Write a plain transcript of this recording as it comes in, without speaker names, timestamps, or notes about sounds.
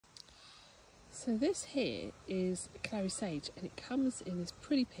So this here is clary sage, and it comes in this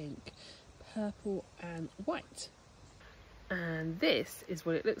pretty pink, purple and white. And this is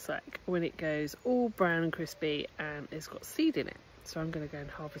what it looks like when it goes all brown and crispy and it's got seed in it. So I'm going to go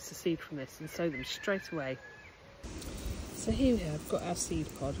and harvest the seed from this and sow them straight away. So here we have got our seed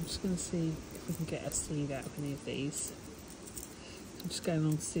pod. I'm just going to see if we can get a seed out of any of these. I'm just going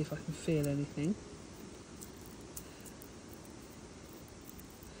along to see if I can feel anything.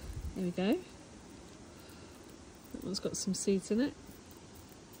 There we go. That one's got some seeds in it.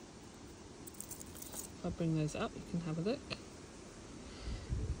 If I bring those up, you can have a look.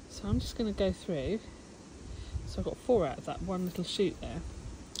 So I'm just going to go through. So I've got 4 out of that one little shoot there.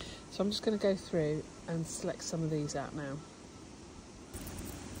 So I'm just going to go through and select some of these out now.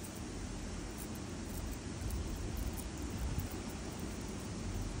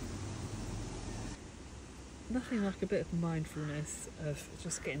 Nothing like a bit of mindfulness of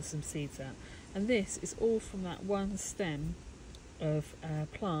just getting some seeds out. And this is all from that one stem of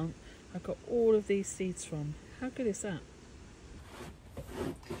plant I got all of these seeds from. How good is that?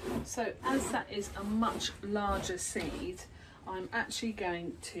 So as that is a much larger seed, I'm actually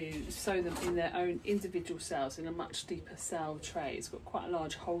going to sow them in their own individual cells in a much deeper cell tray. It's got quite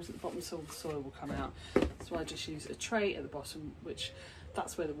large holes at the bottom so all the soil will come out. So I just use a tray at the bottom, which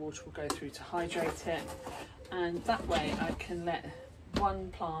that's where the water will go through to hydrate it. And that way I can let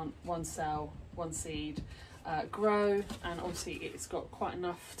one plant, one cell, one seed grow, and obviously it's got quite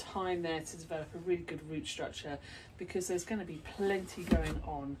enough time there to develop a really good root structure, because there's going to be plenty going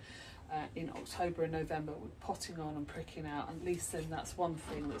on in October and November with potting on and pricking out. At least then that's one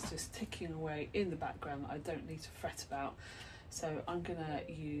thing that's just ticking away in the background that I don't need to fret about. So I'm going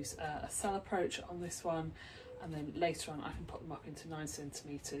to use a cell approach on this one, and then later on I can put them up into 9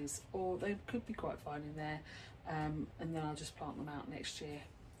 centimetres, or they could be quite fine in there, and then I'll just plant them out next year.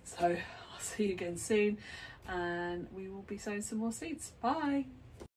 So I'll see you again soon, and we will be sowing some more seeds. Bye!